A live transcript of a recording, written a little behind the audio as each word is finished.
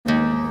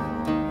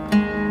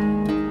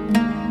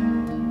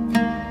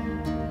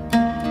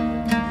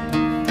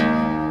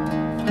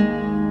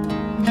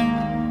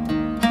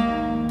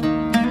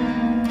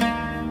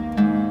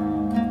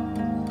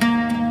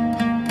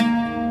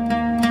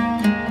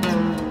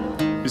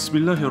بسم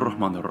الله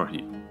الرحمن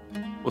الرحيم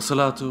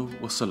والصلاة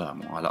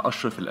والسلام على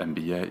أشرف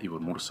الأنبياء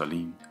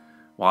والمرسلين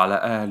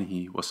وعلى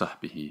آله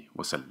وصحبه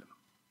وسلم.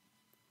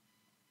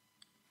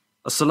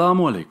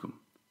 Assalamu alaikum.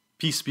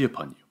 Peace be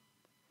upon you.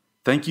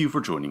 Thank you for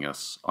joining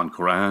us on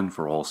Quran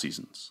for All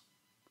Seasons.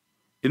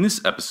 In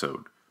this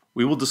episode,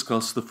 we will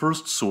discuss the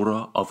first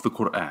surah of the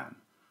Quran,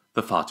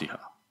 the Fātiḥā,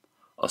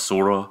 a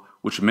surah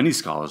which many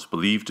scholars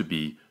believe to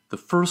be the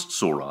first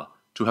surah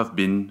to have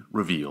been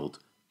revealed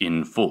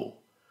in full,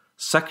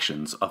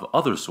 sections of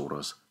other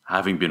surahs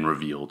having been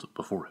revealed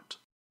before it.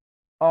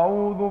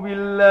 أعوذ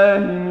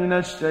بالله من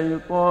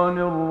الشيطان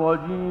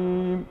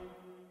الرجيم.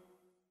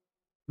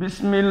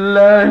 بسم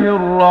الله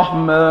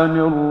الرحمن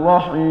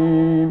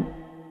الرحيم.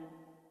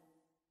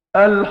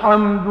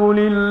 الحمد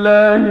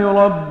لله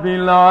رب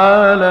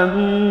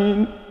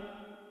العالمين.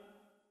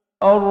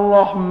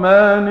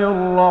 الرحمن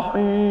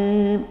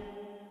الرحيم.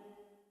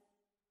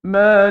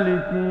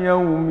 مالك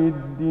يوم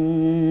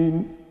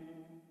الدين.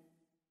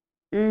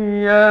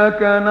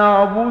 إياك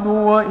نعبد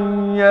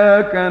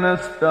وإياك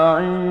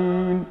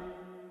نستعين.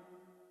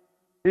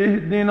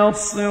 اهدنا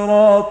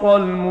الصراط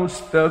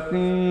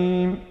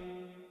المستقيم.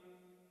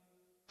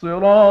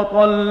 صراط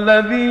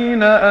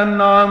الذين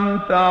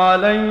أنعمت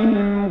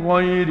عليهم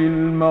غير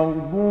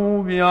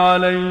المغضوب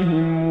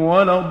عليهم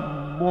ولا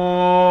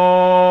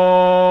الضالين.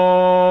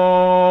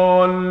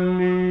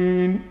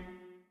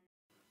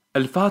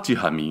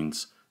 Al-Fātiḥā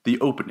means the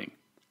opening,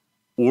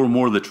 or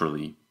more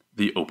literally,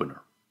 the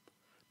opener.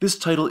 This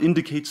title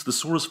indicates the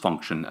surah's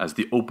function as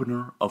the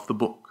opener of the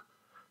book,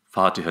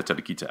 Fātiḥā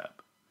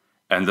al-Kitab,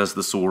 and as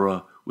the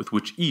surah with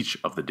which each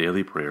of the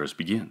daily prayers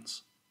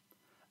begins.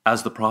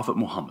 As the Prophet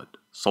Muhammad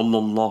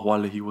sallallahu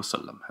alaihi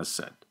wasallam has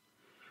said,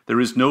 there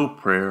is no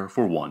prayer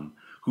for one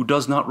who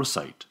does not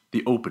recite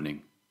the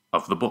opening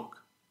of the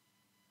book.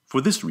 For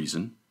this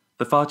reason,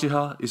 the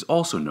Fātiḥā is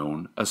also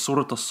known as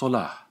Surat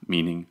as-Salah,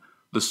 meaning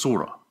the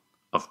surah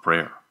of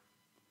prayer.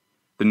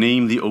 The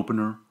name the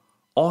opener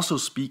also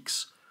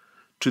speaks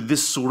to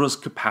this surah's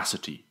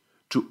capacity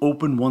to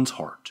open one's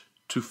heart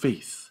to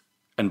faith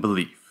and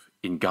belief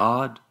in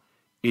God,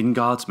 in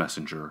God's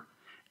messenger,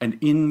 and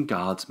in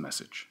God's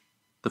message.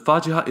 The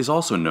Fātiḥā is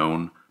also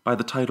known by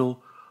the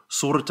title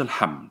Surat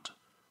al-Hamd,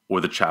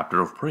 or the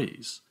chapter of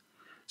praise,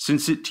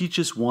 since it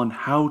teaches one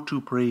how to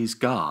praise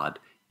God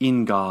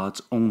in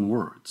God's own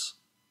words.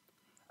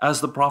 As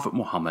the Prophet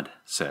Muhammad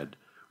said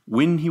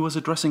when he was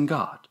addressing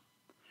God,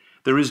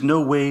 there is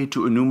no way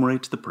to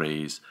enumerate the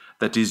praise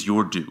that is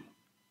your due.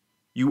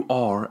 You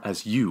are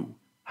as you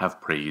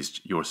have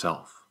praised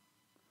yourself.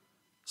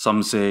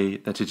 Some say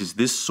that it is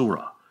this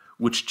surah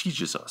which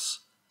teaches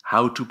us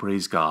how to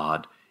praise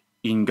God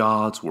in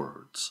God's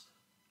words,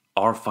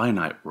 our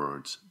finite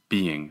words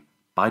being,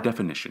 by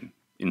definition,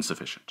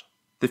 insufficient.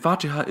 The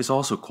Fātiḥā is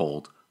also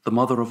called the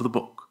mother of the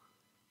book,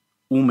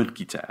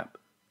 al-Kitab,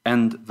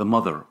 and the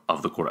mother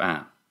of the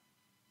Quran.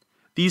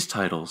 These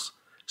titles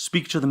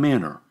speak to the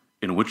manner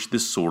in which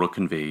this surah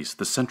conveys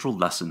the central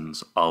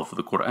lessons of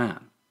the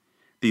Quran,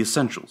 the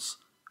essentials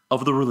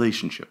of the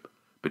relationship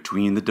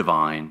between the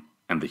divine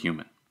and the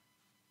human.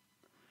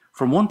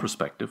 From one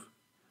perspective,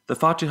 the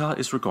Fātiḥā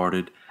is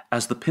regarded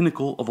as the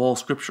pinnacle of all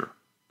scripture,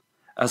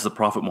 as the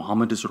Prophet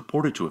Muhammad is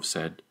reported to have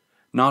said,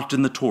 not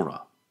in the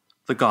Torah,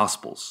 the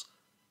Gospels,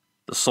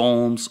 the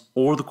Psalms,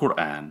 or the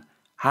Quran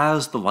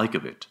has the like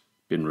of it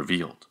been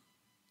revealed.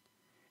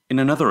 In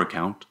another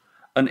account,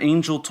 an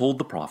angel told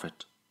the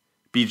Prophet,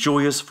 "Be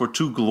joyous for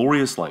two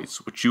glorious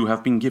lights which you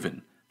have been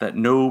given, that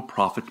no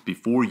prophet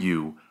before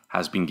you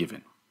has been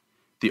given,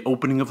 the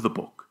opening of the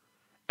book,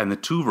 and the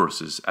two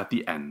verses at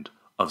the end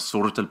of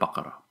Surat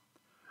al-Baqarah.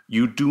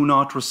 You do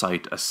not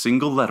recite a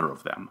single letter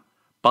of them,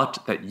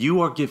 but that you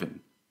are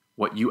given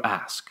what you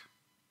ask."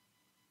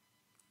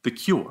 The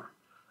cure,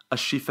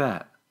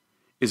 ash-shifā,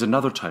 is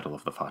another title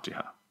of the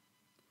Fātiḥā.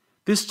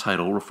 This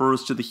title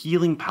refers to the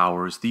healing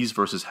powers these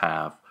verses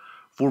have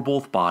for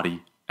both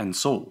body and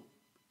soul.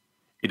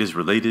 It is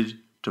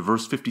related to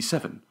verse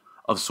 57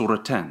 of Surah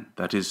 10,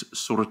 that is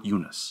Surah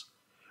Yunus,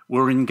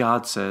 wherein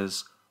God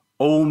says,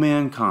 "O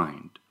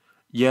mankind,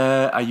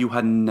 Ya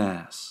ayyuhan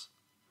nas,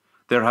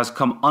 there has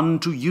come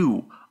unto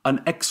you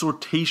an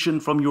exhortation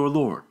from your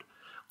Lord,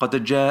 قَدْ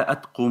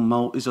جَاءَتْكُمْ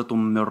مَوْئِزَةٌ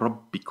مِّن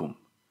رَبِّكُمْ,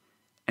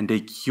 and a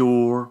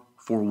cure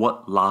for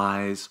what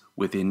lies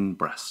within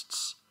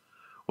breasts,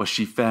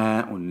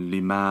 وَشِفَاءٌ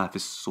لِمَا فِي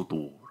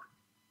الصُّدُورِ."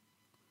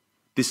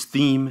 This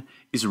theme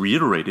is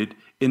reiterated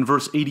in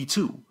verse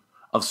 82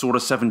 of Surah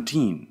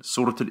 17,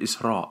 Surah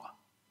al-Isra.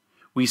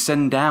 We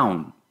send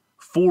down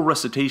for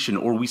recitation,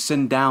 or we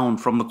send down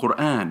from the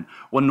Quran,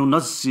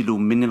 وَنُنَزِّلُ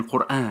مِنَ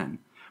الْقُرْآنِ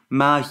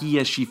مَا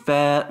هِيَ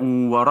شِفَاءٌ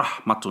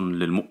وَرَحْمَةٌ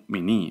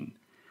لِلْمُؤْمِنِينَ,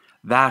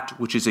 that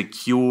which is a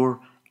cure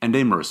and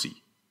a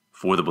mercy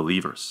for the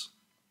believers.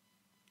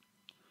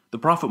 The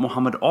Prophet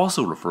Muhammad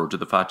also referred to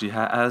the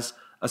Fātiḥā as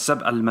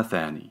Asab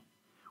al-Mathani,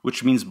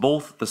 which means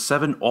both the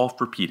seven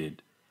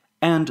oft-repeated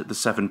and the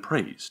seven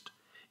praised,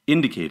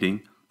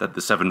 indicating that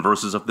the 7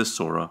 verses of this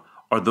surah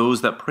are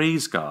those that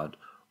praise God,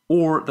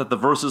 or that the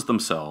verses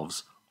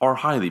themselves are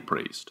highly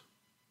praised.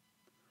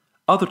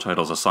 Other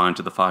titles assigned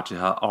to the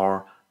Fātiḥā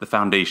are the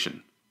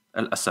foundation,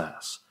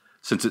 al-asas,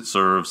 since it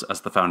serves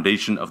as the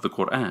foundation of the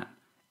Quran,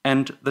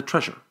 and the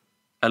treasure,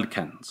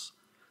 al-kanz,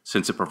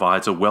 since it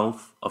provides a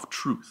wealth of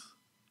truth,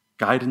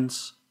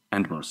 guidance,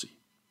 and mercy.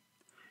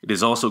 It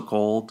is also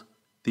called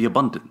the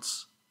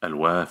abundance,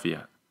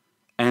 al-wāfiya,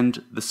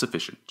 and the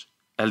sufficient,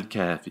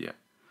 al-kāfiya,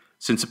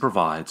 since it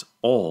provides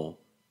all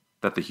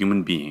that the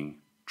human being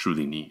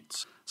truly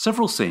needs.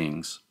 Several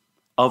sayings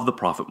of the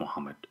Prophet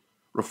Muhammad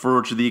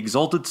refer to the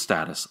exalted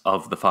status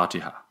of the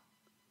Fātiḥā.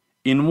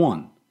 In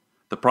one,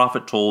 the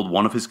Prophet told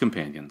one of his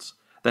companions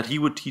that he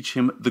would teach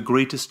him the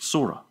greatest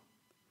Sūra.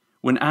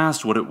 When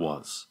asked what it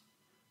was,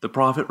 the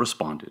Prophet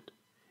responded,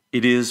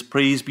 "It is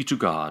praise be to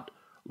God,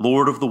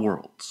 Lord of the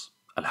worlds,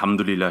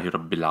 Alhamdulillahi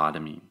Rabbil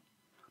Alameen,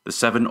 the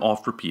seven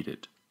oft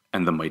repeated,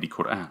 and the mighty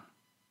Quran."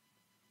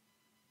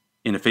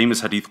 In a famous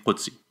Hadith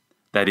Qudsi,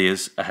 that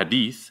is, a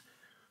Hadith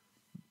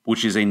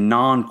which is a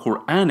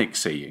non-Quranic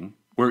saying,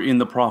 wherein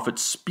the Prophet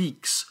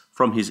speaks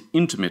from his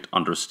intimate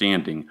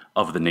understanding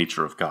of the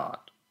nature of God.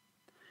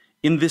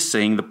 In this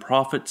saying, the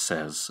Prophet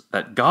says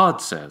that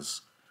God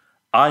says,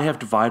 "I have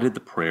divided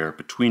the prayer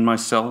between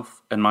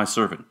myself and my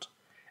servant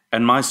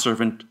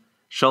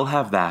shall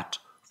have that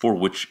for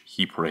which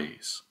he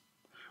prays."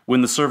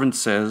 When the servant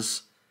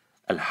says,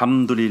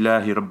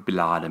 "Alhamdulillahi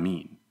Rabbil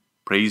Alameen,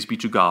 praise be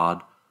to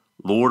God,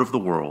 Lord of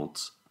the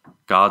worlds,"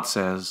 God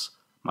says,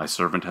 "My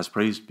servant has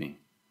praised me."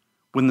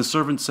 When the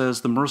servant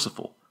says, "the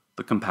merciful,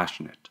 the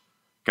compassionate,"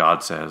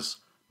 God says,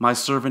 "My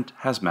servant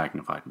has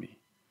magnified me."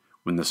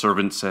 When the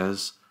servant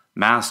says,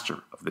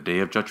 "Master of the day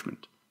of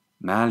judgment,"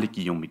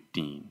 Maliki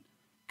Yawmiddin,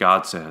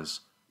 God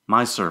says,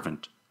 "My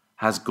servant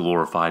has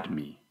glorified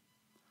me."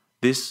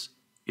 This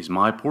is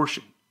my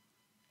portion,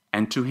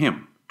 and to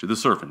him, to the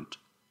servant,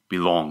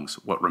 belongs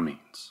what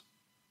remains.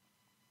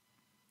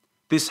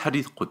 This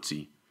Hadith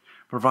Qudsi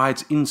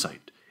provides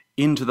insight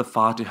into the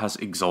Fātiḥā's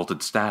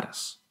exalted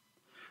status.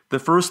 The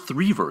first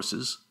 3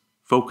 verses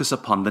focus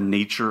upon the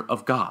nature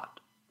of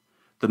God.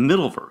 The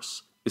middle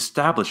verse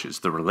establishes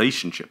the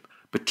relationship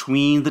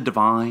between the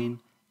divine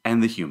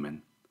and the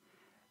human.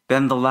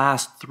 Then the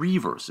last 3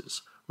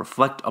 verses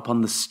reflect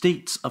upon the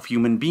states of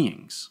human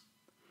beings.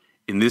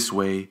 In this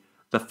way,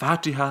 the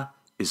Fātiḥā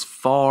is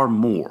far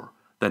more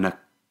than a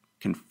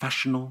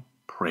confessional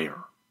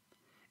prayer.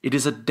 It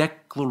is a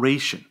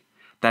declaration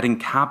that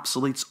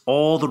encapsulates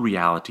all the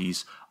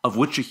realities of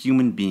which a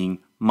human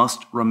being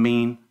must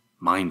remain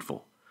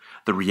mindful,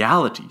 the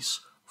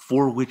realities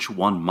for which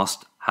one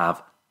must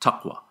have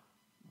taqwa,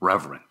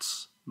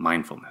 reverence,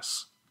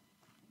 mindfulness.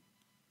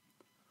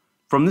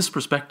 From this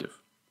perspective,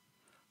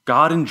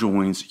 God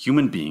enjoins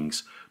human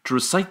beings to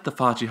recite the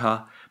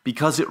Fātiḥā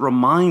because it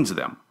reminds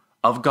them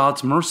of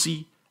God's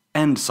mercy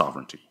and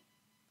sovereignty.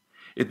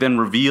 It then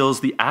reveals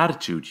the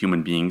attitude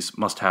human beings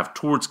must have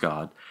towards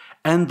God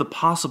and the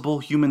possible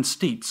human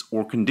states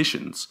or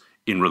conditions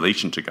in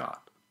relation to God.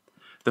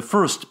 The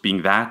first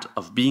being that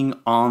of being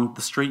on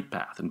the straight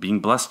path and being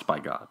blessed by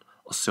God,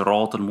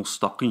 as-sirāt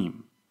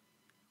al-mustaqīm,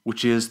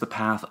 which is the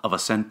path of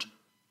ascent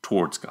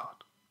towards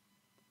God.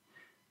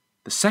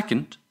 The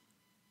second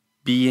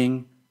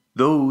being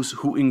those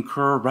who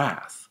incur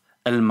wrath,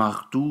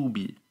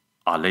 al-maghdubi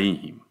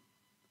alayhim.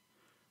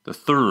 The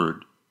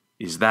third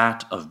is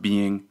that of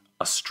being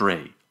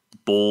astray,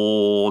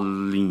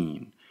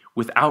 dallin,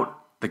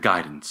 without the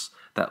guidance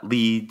that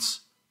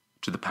leads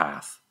to the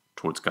path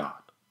towards God.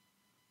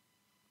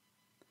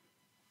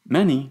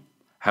 Many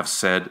have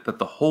said that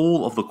the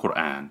whole of the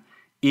Quran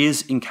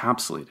is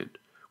encapsulated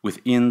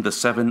within the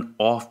 7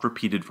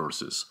 oft-repeated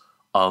verses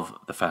of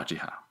the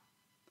Fātiḥā.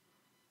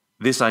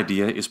 This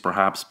idea is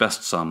perhaps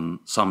best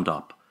summed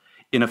up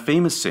in a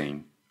famous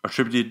saying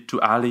attributed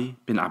to Ali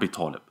bin Abi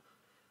Talib,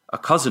 a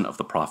cousin of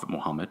the Prophet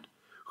Muhammad,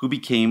 who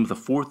became the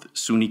 4th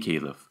Sunni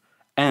Caliph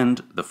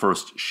and the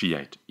first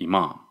Shiite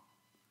Imam.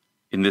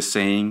 In this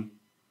saying,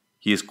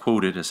 he is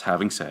quoted as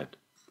having said,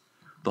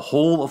 "The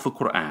whole of the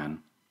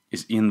Quran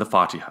is in the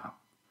Fātiḥā.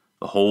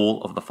 The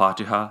whole of the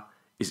Fātiḥā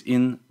is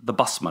in the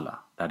Basmala,"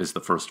 that is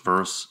the first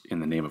verse, "in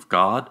the name of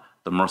God,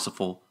 the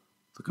merciful,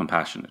 the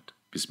compassionate,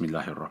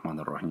 Bismillahir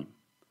Rahmanir Rahim."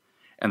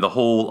 And the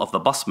whole of the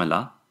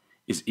Basmala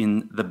is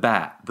in the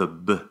ba, the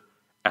b,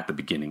 at the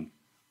beginning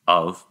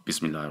of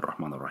Bismillahir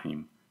Rahmanir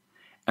Rahim.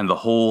 And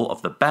the whole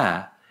of the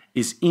ba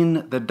is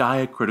in the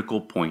diacritical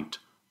point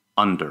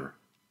under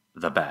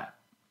the ba.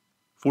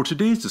 For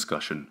today's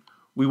discussion,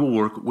 we will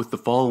work with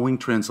the following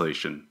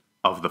translation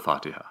of the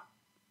Fātiḥā.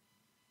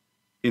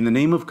 In the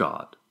name of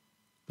God,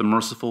 the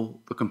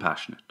merciful, the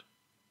compassionate.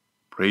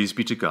 Praise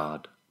be to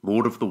God,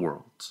 Lord of the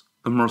worlds,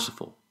 the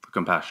merciful, the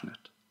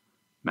compassionate,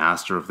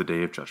 Master of the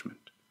day of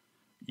judgment.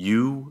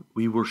 You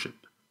we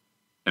worship,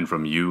 and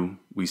from you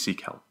we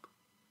seek help.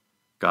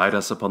 Guide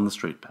us upon the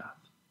straight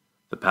path,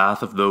 the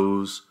path of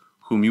those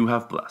whom you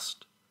have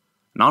blessed,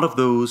 not of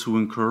those who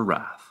incur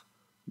wrath,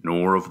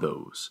 nor of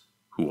those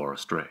who are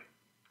astray.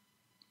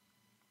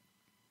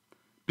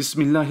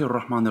 Bismillahir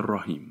Rahmanir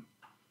Rahim.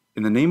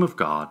 In the name of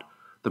God,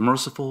 the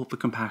merciful, the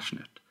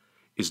compassionate,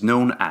 is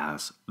known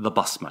as the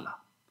Basmala.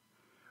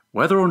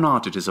 Whether or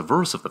not it is a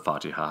verse of the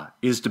Fātiḥā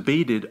is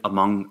debated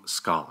among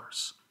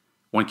scholars.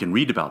 One can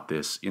read about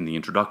this in the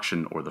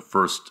introduction or the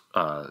first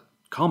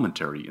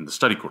commentary in the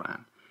study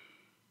Quran.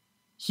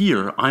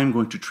 Here, I am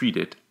going to treat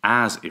it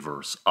as a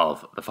verse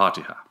of the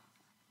Fātiḥā.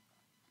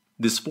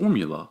 This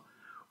formula,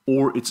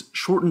 or its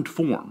shortened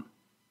form,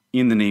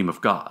 in the name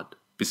of God,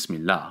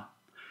 Bismillah,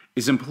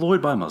 is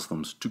employed by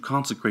Muslims to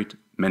consecrate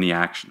many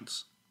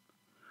actions.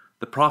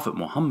 The Prophet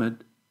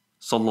Muhammad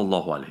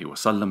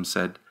ﷺ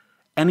said,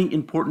 "Any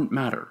important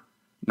matter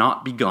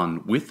not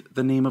begun with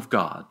the name of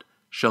God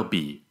shall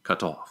be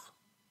cut off."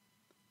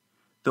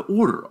 The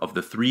order of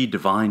the three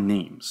divine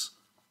names,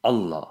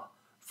 Allah,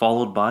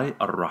 followed by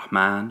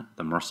Ar-Rahman,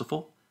 the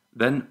merciful,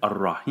 then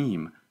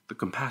Ar-Rahim, the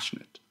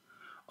compassionate,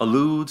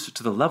 alludes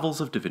to the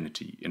levels of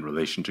divinity in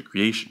relation to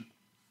creation.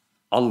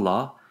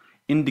 Allah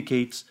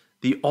indicates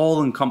the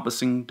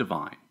all-encompassing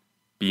divine,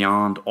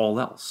 beyond all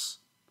else.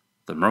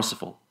 The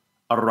merciful,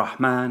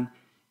 Ar-Rahman,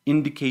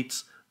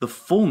 indicates the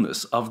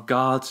fullness of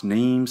God's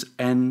names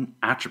and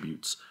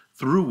attributes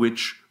through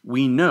which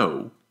we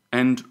know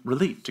and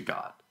relate to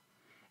God.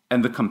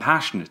 And the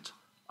compassionate,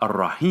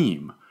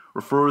 Ar-Rahim,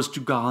 refers to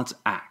God's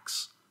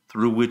acts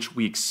through which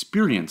we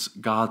experience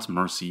God's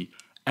mercy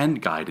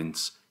and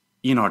guidance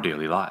in our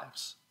daily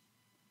lives.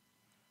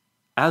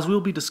 As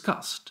will be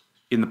discussed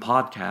in the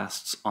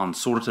podcasts on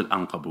Sūra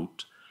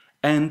Al-Ankabut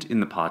and in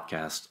the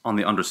podcast on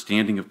the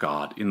understanding of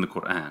God in the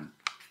Quran,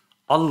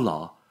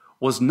 Allah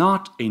was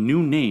not a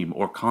new name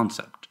or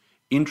concept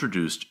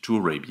introduced to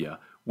Arabia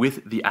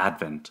with the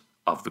advent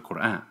of the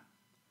Quran.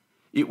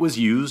 It was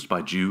used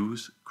by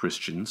Jews,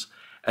 Christians,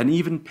 and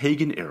even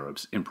pagan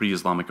Arabs in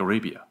pre-Islamic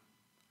Arabia.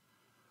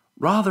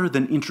 Rather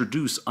than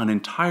introduce an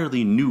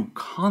entirely new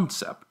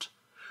concept,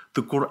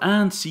 the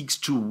Quran seeks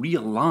to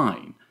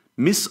realign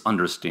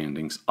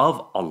misunderstandings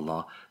of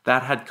Allah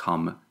that had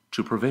come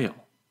to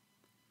prevail.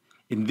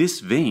 In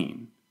this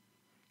vein,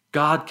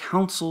 God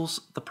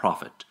counsels the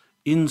Prophet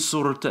in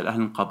Sūra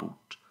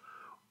Al-Ankabut,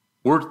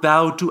 "Wert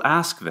thou to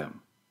ask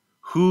them,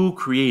 who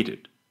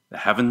created the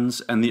heavens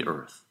and the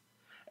earth,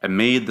 and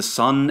made the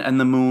sun and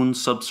the moon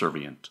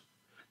subservient,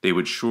 they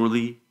would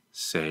surely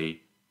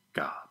say,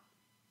 God.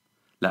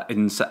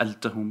 لَإِن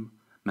سَأَلْتَهُمْ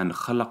مَنْ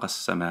خَلَقَ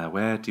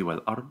السَّمَاوَاتِ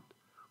وَالْأَرْضِ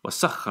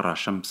وَسَخَّرَ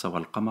الشَّمْسَ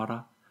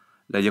وَالْقَمَرَ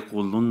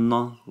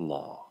لَيَقُولُنَّ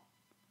اللَّهُ."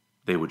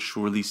 They would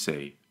surely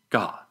say,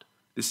 God.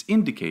 This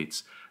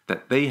indicates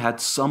that they had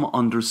some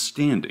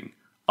understanding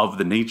of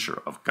the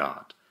nature of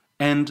God,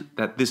 and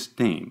that this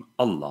name,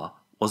 Allah,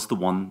 was the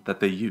one that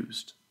they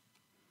used.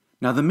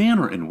 Now, the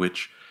manner in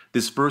which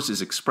this verse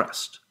is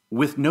expressed,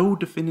 with no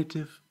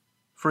definitive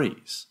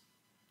phrase,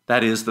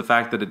 that is, the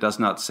fact that it does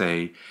not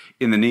say,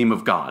 "In the name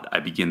of God, I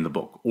begin the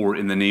book," or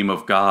 "In the name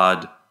of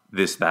God,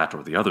 this, that,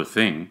 or the other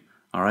thing,"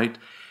 all right?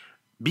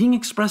 Being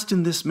expressed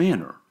in this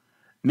manner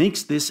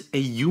makes this a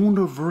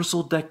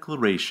universal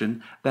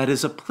declaration that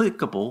is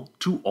applicable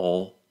to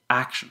all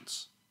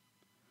actions.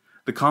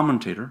 The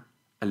commentator,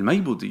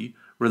 Al-Maybudi,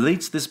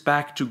 relates this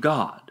back to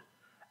God,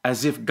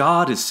 as if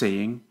God is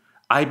saying,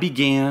 "I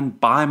began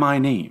by my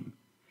name,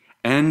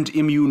 and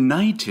am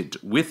united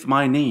with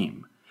my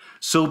name,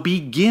 so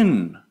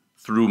begin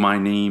through my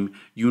name,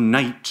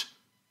 unite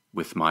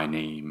with my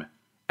name,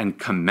 and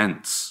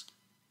commence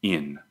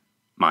in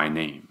my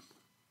name."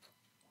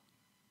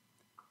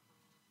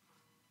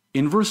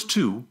 In verse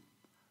 2,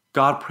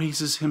 God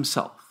praises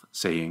himself,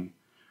 saying,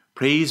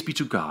 "Praise be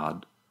to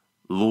God,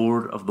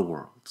 Lord of the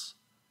worlds.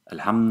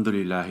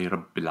 Alhamdulillahi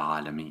Rabbil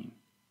Alameen."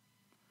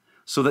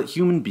 So that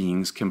human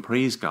beings can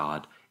praise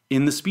God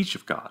in the speech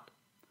of God,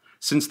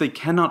 since they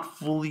cannot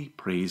fully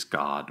praise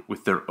God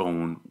with their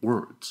own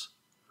words.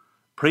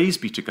 Praise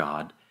be to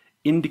God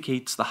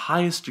indicates the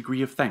highest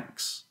degree of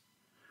thanks.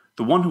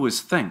 The one who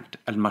is thanked,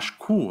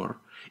 al-mashkur,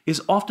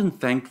 is often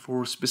thanked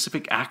for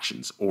specific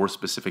actions or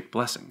specific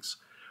blessings,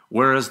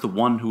 whereas the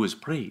one who is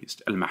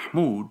praised,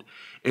 al-mahmud,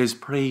 is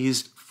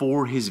praised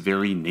for his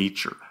very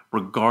nature,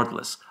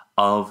 regardless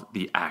of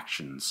the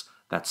actions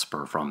that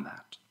spur from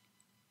that.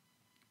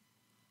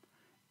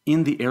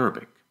 In the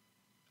Arabic,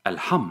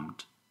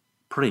 alhamd,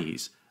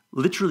 praise,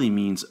 literally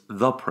means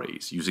the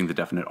praise, using the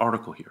definite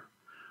article here.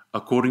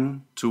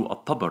 According to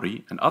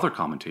At-Tabari and other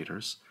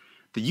commentators,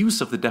 the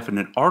use of the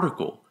definite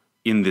article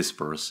in this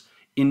verse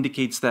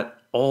indicates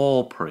that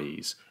all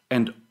praise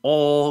and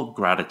all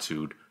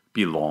gratitude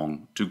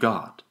belong to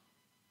God.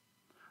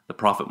 The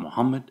Prophet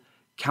Muhammad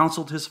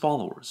counseled his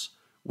followers,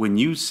 "When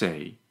you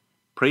say,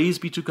 'Praise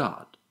be to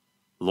God,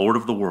 Lord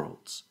of the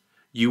worlds,'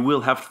 you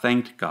will have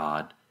thanked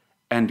God,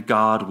 and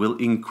God will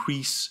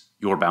increase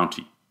your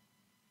bounty."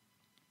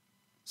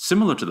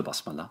 Similar to the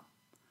Basmala,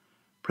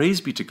 praise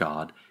be to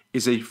God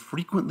is a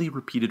frequently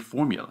repeated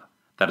formula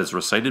that is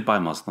recited by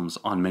Muslims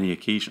on many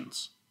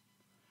occasions.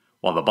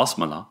 While the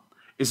Basmala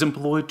is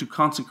employed to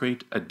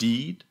consecrate a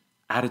deed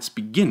at its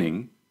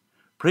beginning,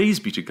 praise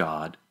be to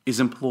God is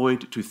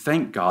employed to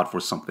thank God for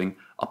something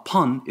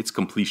upon its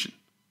completion.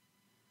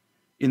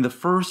 In the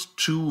first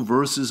two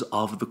verses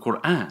of the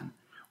Quran,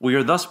 we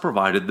are thus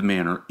provided the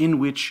manner in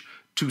which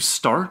to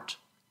start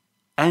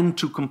and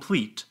to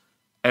complete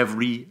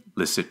every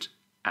licit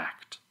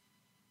act.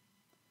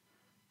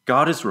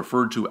 God is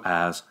referred to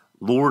as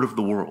Lord of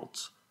the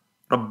Worlds,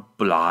 Rabbul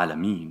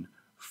Alameen,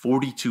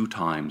 42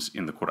 times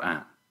in the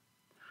Quran.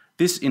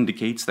 This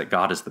indicates that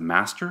God is the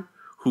Master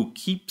who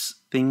keeps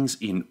things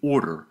in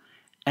order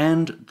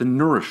and the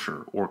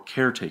nourisher or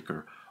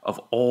caretaker of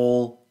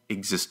all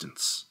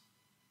existence.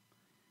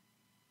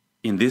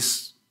 In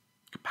this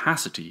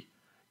capacity,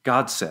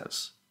 God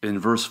says in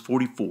verse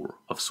 44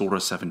 of Surah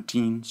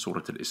 17,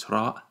 Surah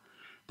Al-Isra,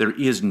 there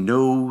is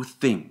no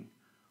thing,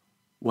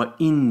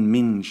 وَإِن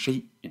مِّن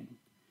شَيْءٍ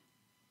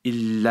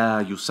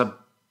إِلَّا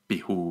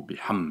يُسَبِّحُ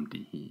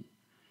بِحَمْدِهِ.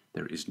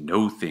 There is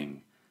no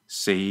thing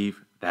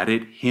save that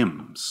it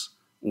hymns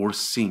or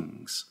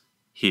sings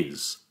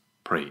His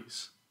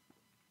praise.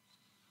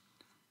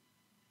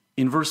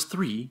 In verse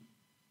 3,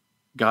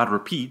 God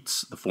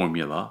repeats the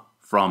formula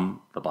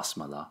from the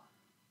Basmala,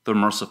 the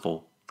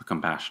merciful, the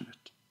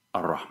compassionate,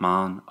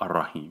 Ar-Rahman,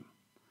 Ar-Rahim.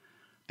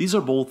 These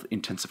are both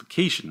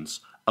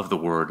intensifications of the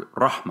word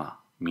Rahmah,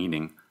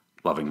 meaning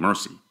loving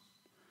mercy.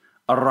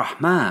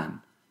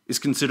 Ar-Rahman is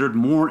considered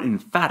more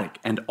emphatic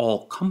and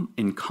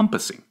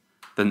all-encompassing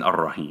than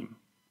Ar-Rahim.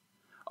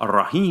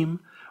 Ar-Rahim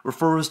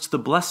refers to the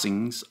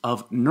blessings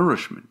of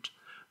nourishment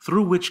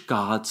through which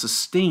God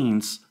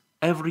sustains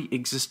every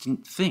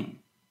existent thing.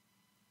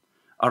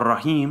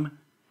 Ar-Rahim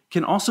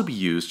can also be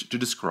used to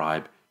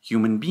describe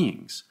human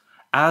beings,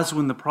 as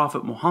when the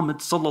Prophet Muhammad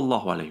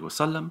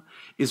ﷺ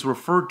is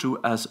referred to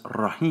as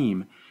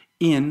Rahim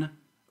in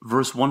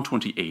verse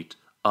 128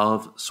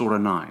 of Surah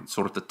 9,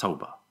 Surah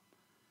At-Tawbah,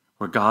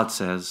 where God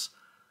says,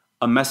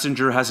 "A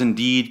messenger has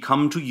indeed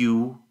come to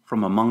you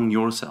from among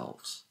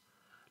yourselves.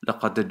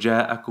 لَقَدْ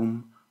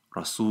جَاءَكُمْ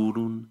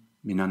رَسُولٌ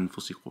مِّنْ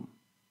أَنفُسِكُمْ."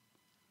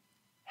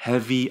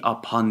 Heavy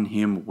upon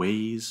him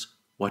weighs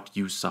what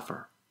you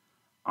suffer.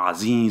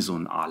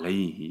 عَزِيزٌ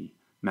عَلَيْهِ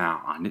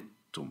مَا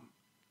عَنِتُّمْ.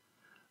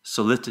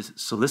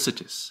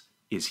 Solicitous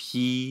is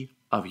he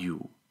of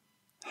you.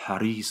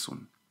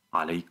 حَرِيصٌ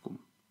عَلَيْكُمْ.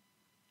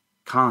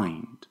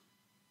 Kind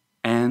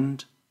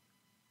and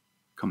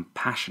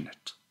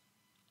compassionate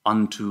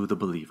unto the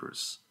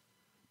believers.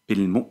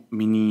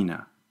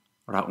 بِالْمُؤْمِنِينَ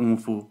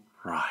رَءُوفٌ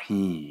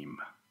رَحِيمٌ.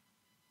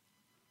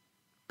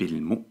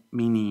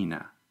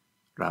 بِالْمُؤْمِنِينَ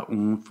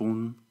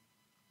رَءُوفٌ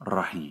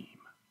رَحِيمٌ.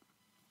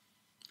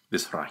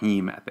 This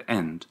Rahim at the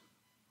end,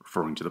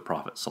 referring to the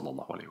Prophet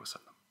ﷺ.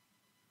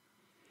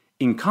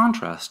 In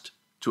contrast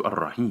to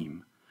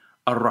Ar-Rahim,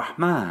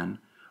 Ar-Rahman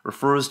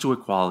refers to a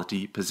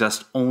quality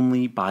possessed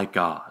only by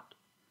God,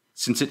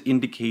 since it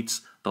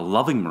indicates the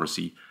loving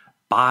mercy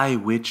by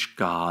which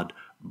God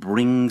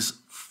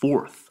brings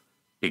forth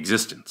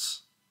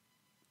existence.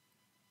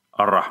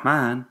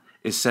 Ar-Rahman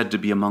is said to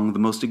be among the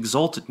most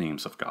exalted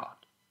names of God.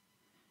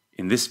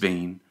 In this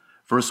vein,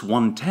 verse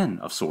 110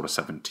 of Surah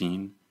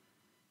 17,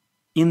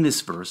 in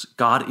this verse,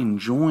 God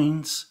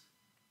enjoins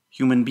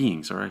human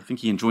beings, or I think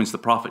He enjoins the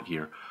Prophet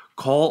here,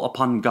 call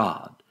upon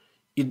God.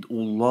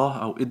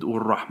 Id'ullah or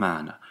id'ur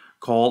Rahman.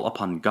 Call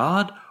upon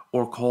God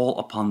or call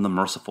upon the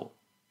Merciful.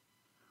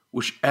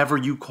 Whichever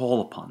you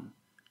call upon,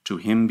 to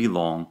Him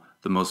belong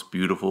the most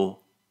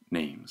beautiful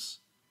names.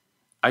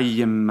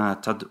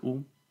 أَيَّمَّا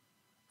تَدْعُ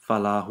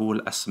فَلَهُ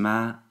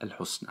الْأَسْمَاءُ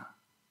الْحُسْنَى.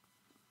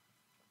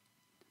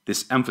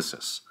 This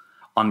emphasis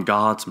on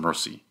God's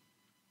mercy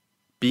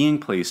being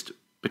placed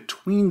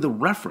between the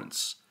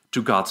reference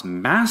to God's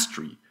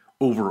mastery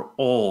over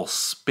all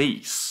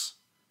space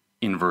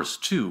in verse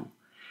 2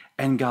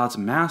 and God's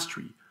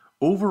mastery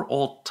over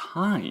all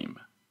time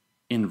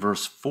in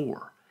verse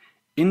 4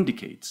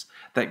 indicates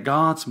that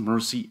God's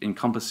mercy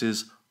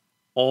encompasses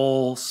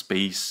all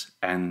space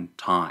and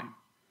time,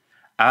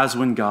 as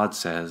when God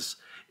says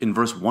in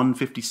verse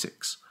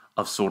 156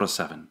 of Surah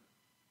 7,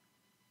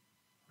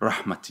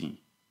 Rahmati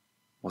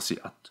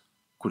wasi'at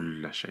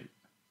kulla shay.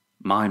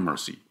 My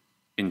mercy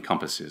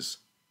encompasses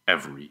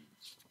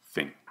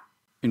everything.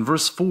 In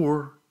verse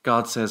 4,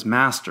 God says,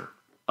 Master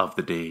of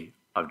the Day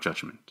of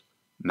Judgment,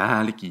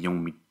 Maliki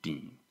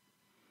Yawmiddin.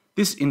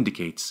 This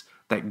indicates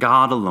that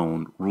God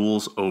alone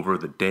rules over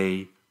the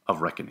day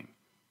of reckoning,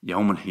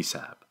 Yawm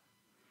al-Hisab,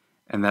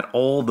 and that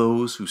all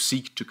those who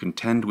seek to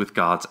contend with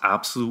God's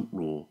absolute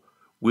rule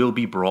will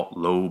be brought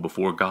low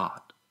before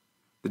God.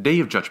 The Day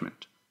of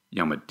Judgment,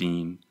 Yawm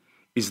ad-Din,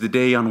 is the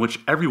day on which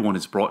everyone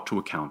is brought to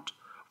account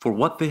for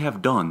what they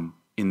have done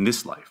in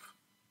this life.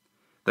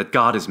 That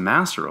God is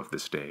master of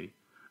this day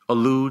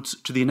alludes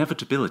to the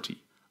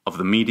inevitability of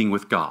the meeting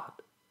with God,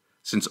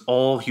 since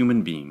all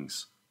human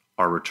beings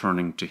are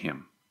returning to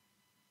Him.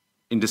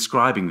 In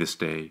describing this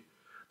day,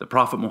 the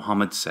Prophet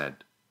Muhammad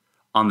said,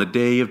 on the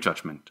Day of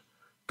Judgment,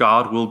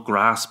 God will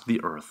grasp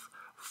the earth,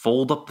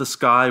 fold up the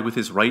sky with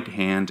His right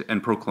hand,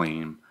 and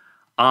proclaim,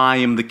 I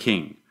am the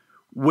King.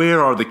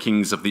 Where are the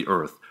kings of the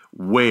earth?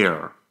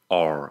 Where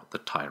are the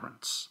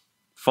tyrants?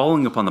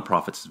 Following upon the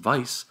Prophet's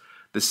advice,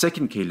 the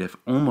second Caliph,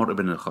 Umar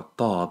ibn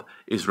al-Khattab,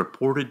 is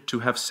reported to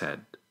have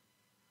said,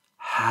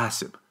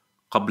 Hasib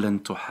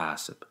qablan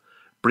tuhasib.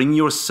 Bring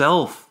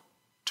yourself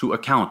to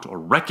account, or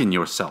reckon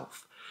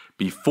yourself,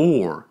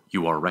 before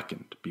you are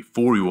reckoned,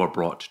 before you are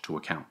brought to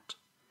account.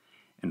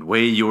 and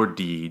weigh your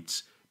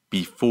deeds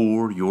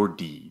before your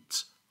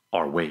deeds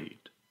are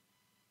weighed.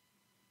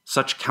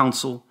 Such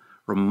counsel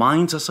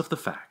reminds us of the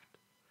fact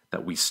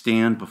that we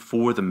stand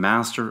before the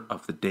Master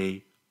of the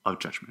Day of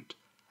Judgment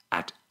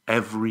at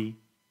every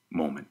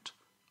moment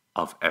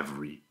of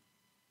every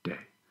day.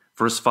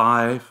 Verse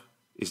 5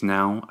 is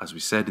now, as we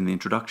said in the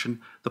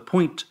introduction, the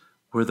point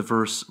where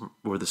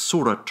the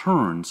surah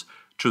turns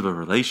to the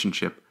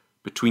relationship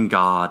between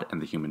God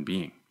and the human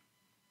being.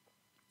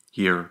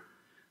 Here,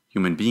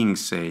 human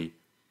beings say,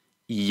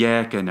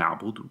 إِيَّاكَ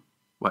نَعْبُدُ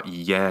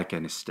وَإِيَّاكَ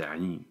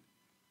نَسْتَعِينُ.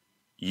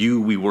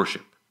 You we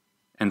worship,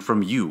 and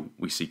from you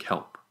we seek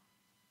help.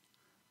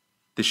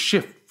 This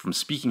shift from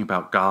speaking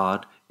about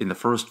God in the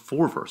first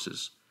 4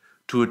 verses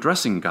to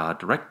addressing God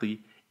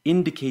directly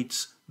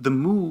indicates the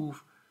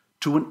move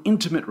to an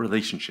intimate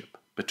relationship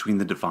between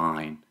the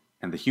divine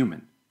and the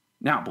human.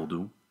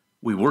 Na'budu,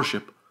 we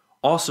worship,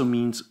 also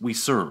means we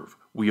serve,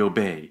 we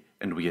obey,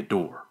 and we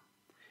adore.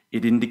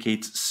 It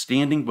indicates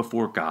standing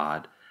before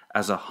God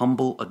as a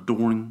humble,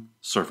 adoring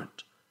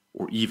servant,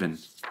 or even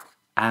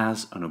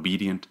as an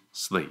obedient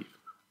slave,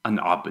 an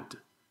abd,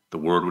 the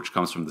word which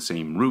comes from the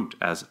same root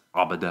as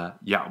abada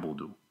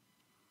ya'budu,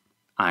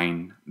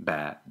 ayn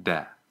ba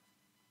da.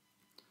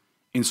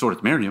 In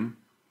Surat Maryam,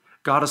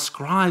 God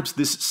ascribes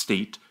this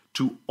state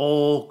to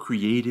all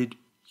created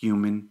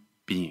human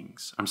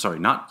beings. I'm sorry,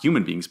 not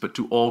human beings, but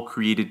to all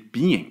created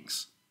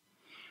beings.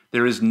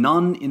 There is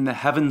none in the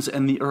heavens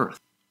and the earth,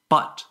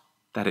 but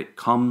that it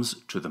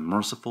comes to the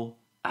merciful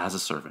as a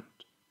servant.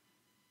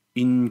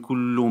 إِن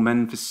كُلُّ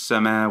مَنْ فِي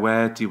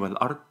السَّمَاوَاتِ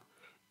وَالْأَرْضِ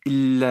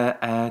إِلَّا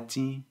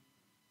آتِ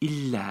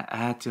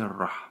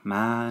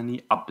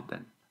الرَّحْمَنِ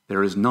عَبْدًا.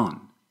 There is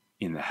none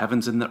in the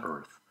heavens and the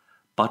earth,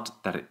 but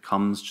that it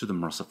comes to the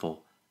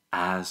merciful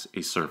as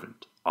a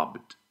servant,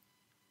 abd.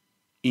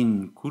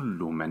 إِن كُلُّ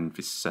مَنْ فِي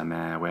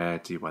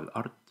السَّمَاوَاتِ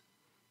وَالْأَرْضِ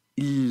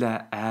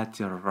إِلَّا آتِ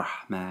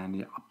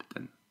الرَّحْمَنِ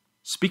عَبْدًا.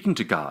 Speaking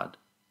to God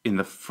in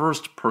the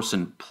first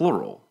person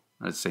plural,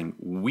 that's saying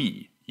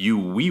we, you,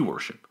 we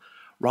worship,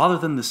 rather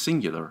than the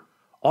singular,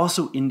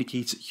 also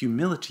indicates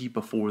humility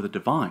before the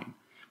divine,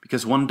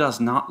 because one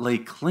does not lay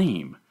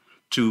claim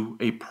to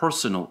a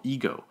personal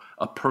ego,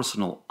 a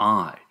personal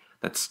I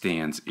that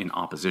stands in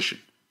opposition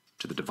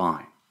to the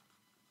divine.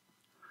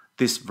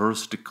 This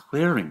verse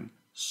declaring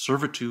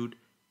servitude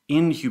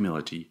in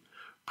humility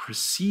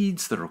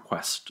precedes the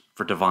request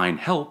for divine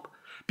help,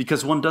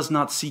 because one does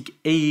not seek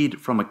aid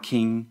from a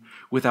king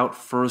without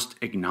first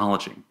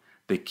acknowledging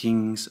the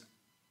king's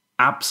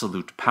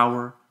absolute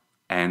power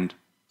and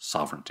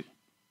sovereignty.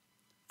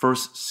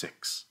 Verse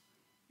 6,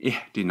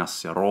 اهدنا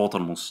الصراط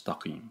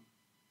المستقيم.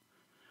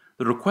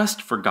 The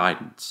request for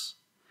guidance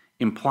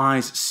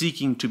implies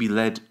seeking to be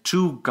led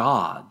to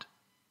God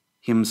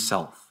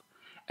Himself,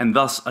 and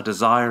thus a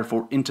desire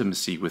for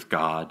intimacy with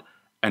God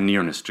and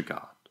nearness to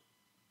God.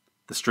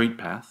 The straight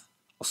path,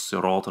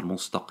 الصراط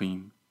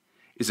المستقيم,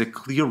 is a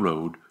clear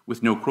road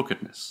with no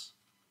crookedness.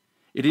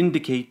 It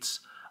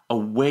indicates a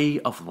way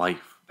of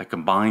life that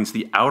combines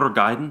the outer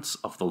guidance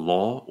of the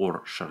law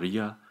or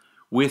sharia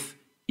with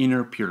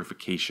inner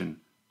purification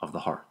of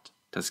the heart,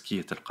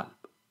 tazkiyat al-qalb.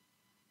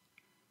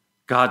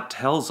 God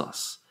tells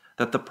us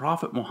that the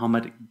Prophet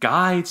Muhammad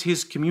guides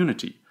his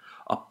community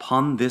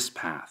upon this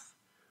path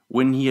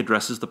when he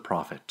addresses the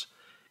Prophet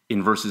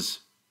in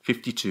verses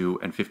 52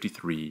 and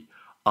 53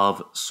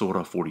 of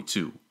Sūra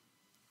 42,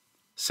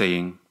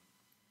 saying,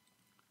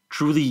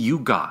 Truly you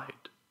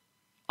guide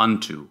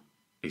unto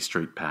a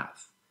straight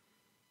path.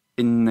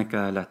 إِنَّكَ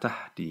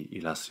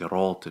لَتَهْدِي إِلَى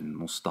صِرَاطٍ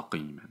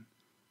مُسْتَقِيمٍ.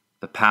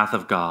 The path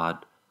of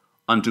God,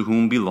 unto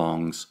whom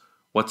belongs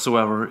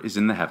whatsoever is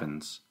in the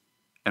heavens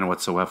and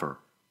whatsoever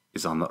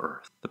is on the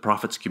earth. The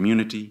Prophet's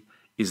community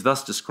is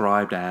thus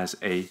described as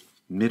a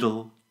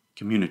middle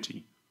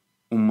community,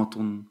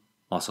 ummatun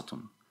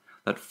wasatun,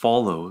 that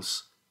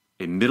follows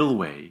a middle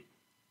way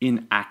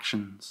in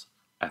actions,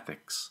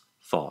 ethics,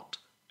 thought,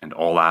 and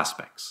all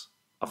aspects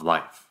of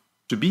life.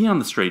 To be on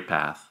the straight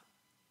path,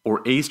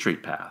 or a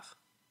straight path,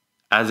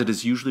 as it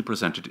is usually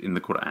presented in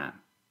the Quran,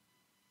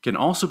 can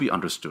also be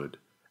understood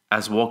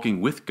as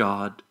walking with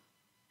God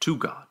to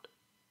God.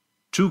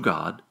 To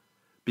God,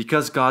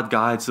 because God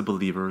guides the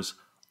believers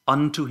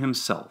unto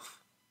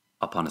Himself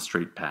upon a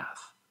straight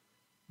path.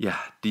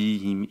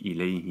 يَهْدِيهِمْ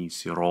إِلَيْهِ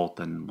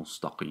صِرَاطًا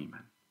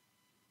مُسْتَقِيمًا.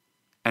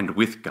 And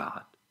with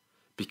God,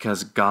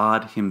 because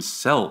God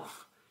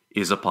Himself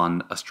is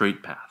upon a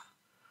straight path.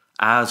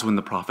 As when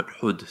the Prophet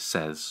Hud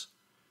says,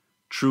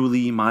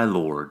 Truly my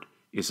Lord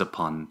is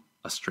upon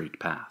a straight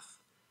path.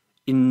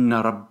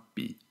 Inna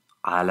Rabbi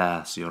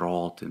ala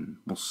siratin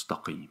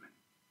mustaqim.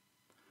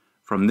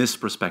 From this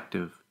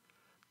perspective,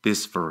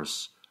 this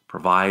verse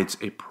provides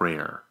a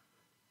prayer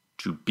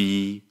to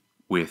be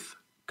with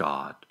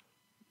God,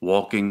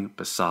 walking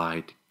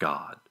beside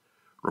God,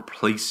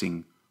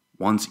 replacing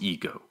one's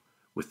ego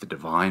with the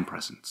divine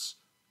presence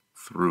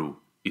through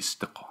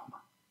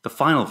istiqamah. The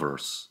final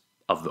verse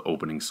of the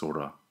opening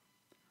surah,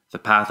 the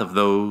path of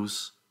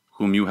those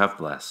whom you have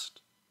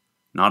blessed,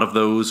 not of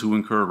those who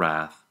incur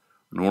wrath,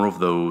 nor of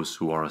those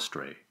who are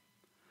astray.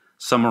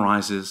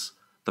 summarizes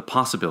the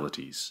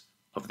possibilities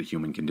of the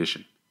human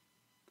condition.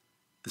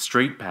 The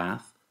straight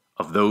path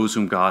of those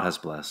whom God has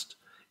blessed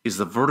is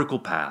the vertical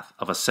path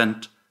of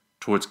ascent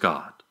towards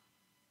God.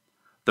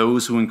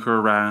 Those who incur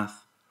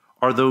wrath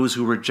are those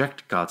who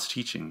reject God's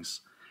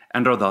teachings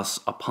and are thus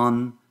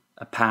upon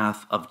a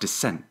path of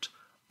descent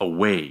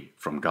away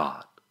from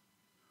God,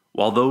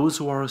 while those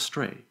who are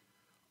astray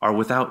are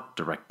without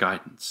direct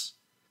guidance.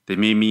 They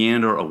may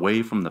meander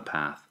away from the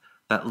path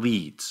that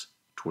leads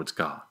towards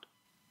God.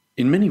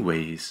 In many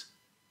ways,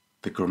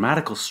 the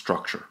grammatical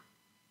structure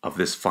of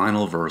this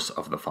final verse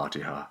of the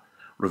Fātiḥā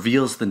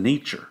reveals the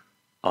nature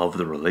of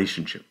the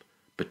relationship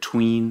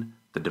between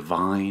the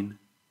divine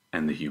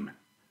and the human.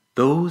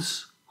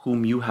 Those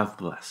whom you have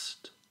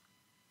blessed,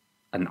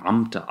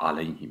 an'amta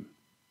alayhim,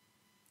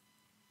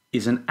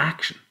 is an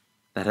action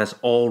that has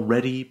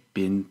already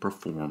been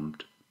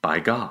performed by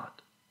God.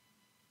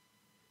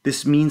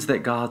 This means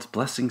that God's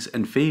blessings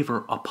and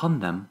favor upon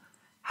them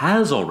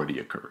has already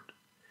occurred.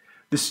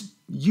 This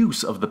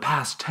use of the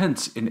past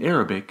tense in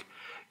Arabic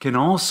can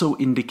also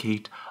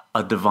indicate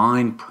a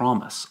divine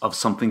promise of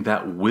something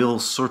that will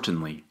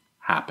certainly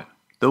happen.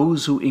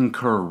 Those who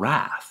incur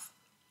wrath,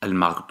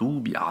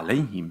 al-maghdubi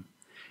alayhim,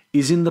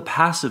 is in the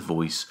passive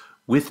voice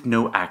with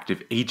no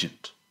active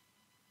agent.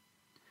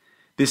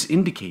 This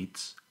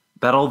indicates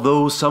that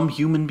although some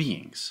human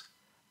beings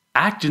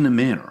act in a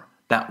manner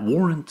that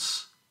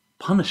warrants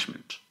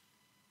punishment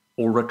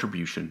or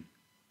retribution,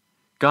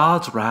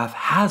 God's wrath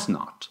has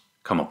not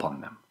come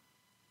upon them.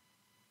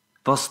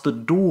 Thus the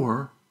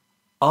door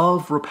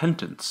of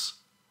repentance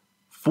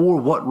for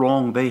what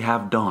wrong they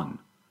have done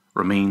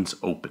remains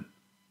open.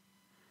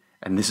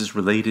 And this is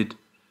related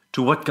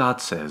to what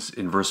God says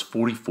in verse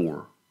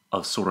 44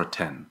 of Surah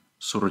 10,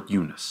 Surah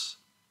Yunus.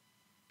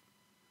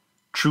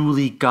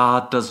 Truly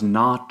God does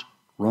not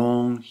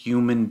wrong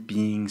human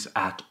beings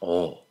at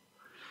all.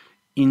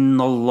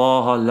 Inna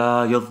Allah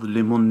la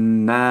yadhlimu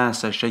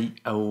an-nasa shay'an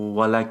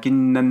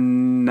walakinna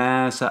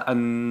an-nasa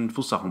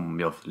anfusahum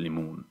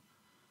yadhlimun.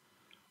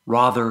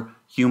 Rather,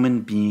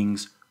 human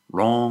beings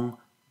wrong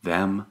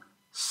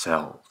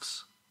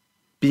themselves.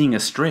 Being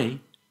astray,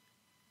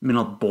 min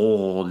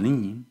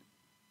ad-dallin,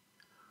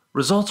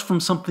 results from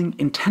something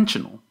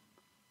intentional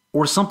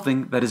or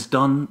something that is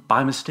done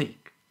by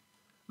mistake.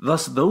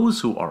 Thus,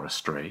 those who are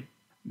astray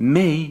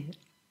may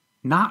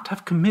not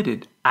have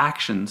committed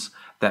actions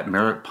that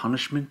merit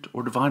punishment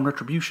or divine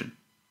retribution.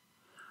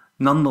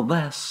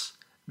 Nonetheless,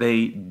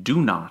 they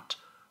do not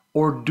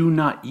or do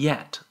not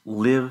yet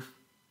live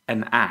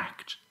and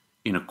act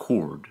in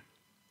accord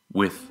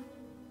with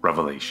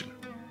revelation.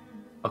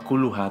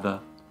 أقول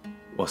هذا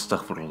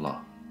واستغفر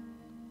الله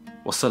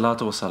والصلاة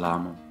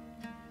والسلام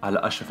على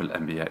أشرف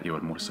الأنبياء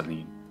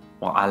والمرسلين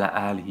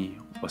وعلى آله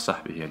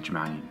وصحبه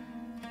أجمعين.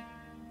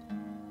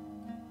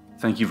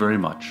 Thank you very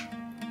much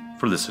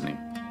for listening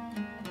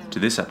to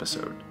this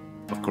episode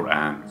of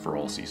Quran for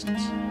All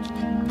Seasons.